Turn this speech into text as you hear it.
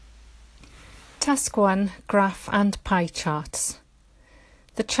Task 1, Graph and Pie Charts.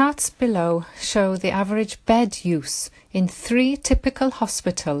 The charts below show the average bed use in 3 typical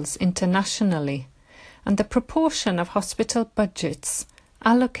hospitals internationally and the proportion of hospital budgets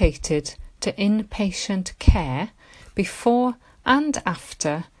allocated to inpatient care before and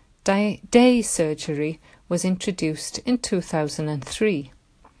after day surgery was introduced in 2003.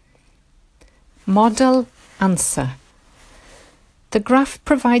 Model answer. The graph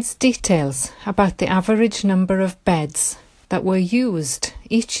provides details about the average number of beds that were used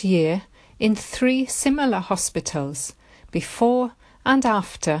each year in 3 similar hospitals before and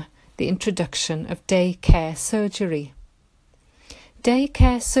after the introduction of day care surgery. Day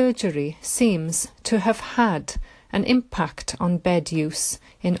care surgery seems to have had an impact on bed use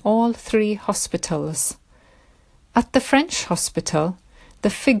in all 3 hospitals. At the French hospital, the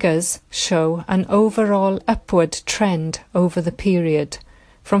figures show an overall upward trend over the period,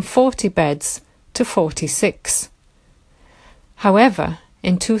 from 40 beds to 46. However,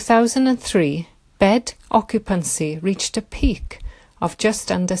 in 2003, bed occupancy reached a peak of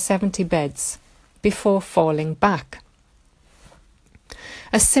just under 70 beds, before falling back.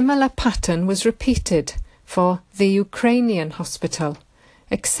 A similar pattern was repeated for the Ukrainian hospital,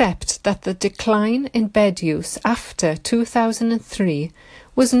 except that the decline in bed use after 2003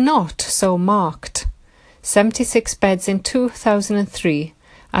 was not so marked, 76 beds in 2003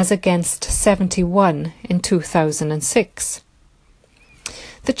 as against 71 in 2006.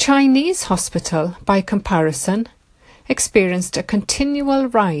 The Chinese hospital, by comparison, experienced a continual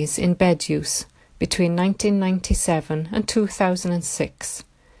rise in bed use between 1997 and 2006,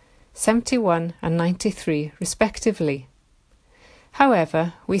 71 and 93 respectively.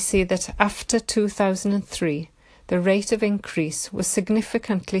 However, we see that after 2003, the rate of increase was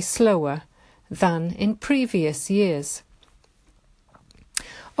significantly slower than in previous years.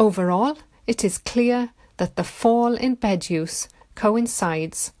 Overall, it is clear that the fall in bed use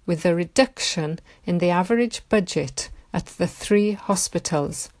coincides with the reduction in the average budget at the 3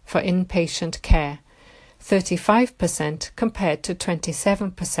 hospitals for inpatient care, 35% compared to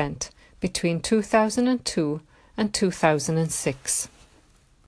 27% between 2002 and 2006.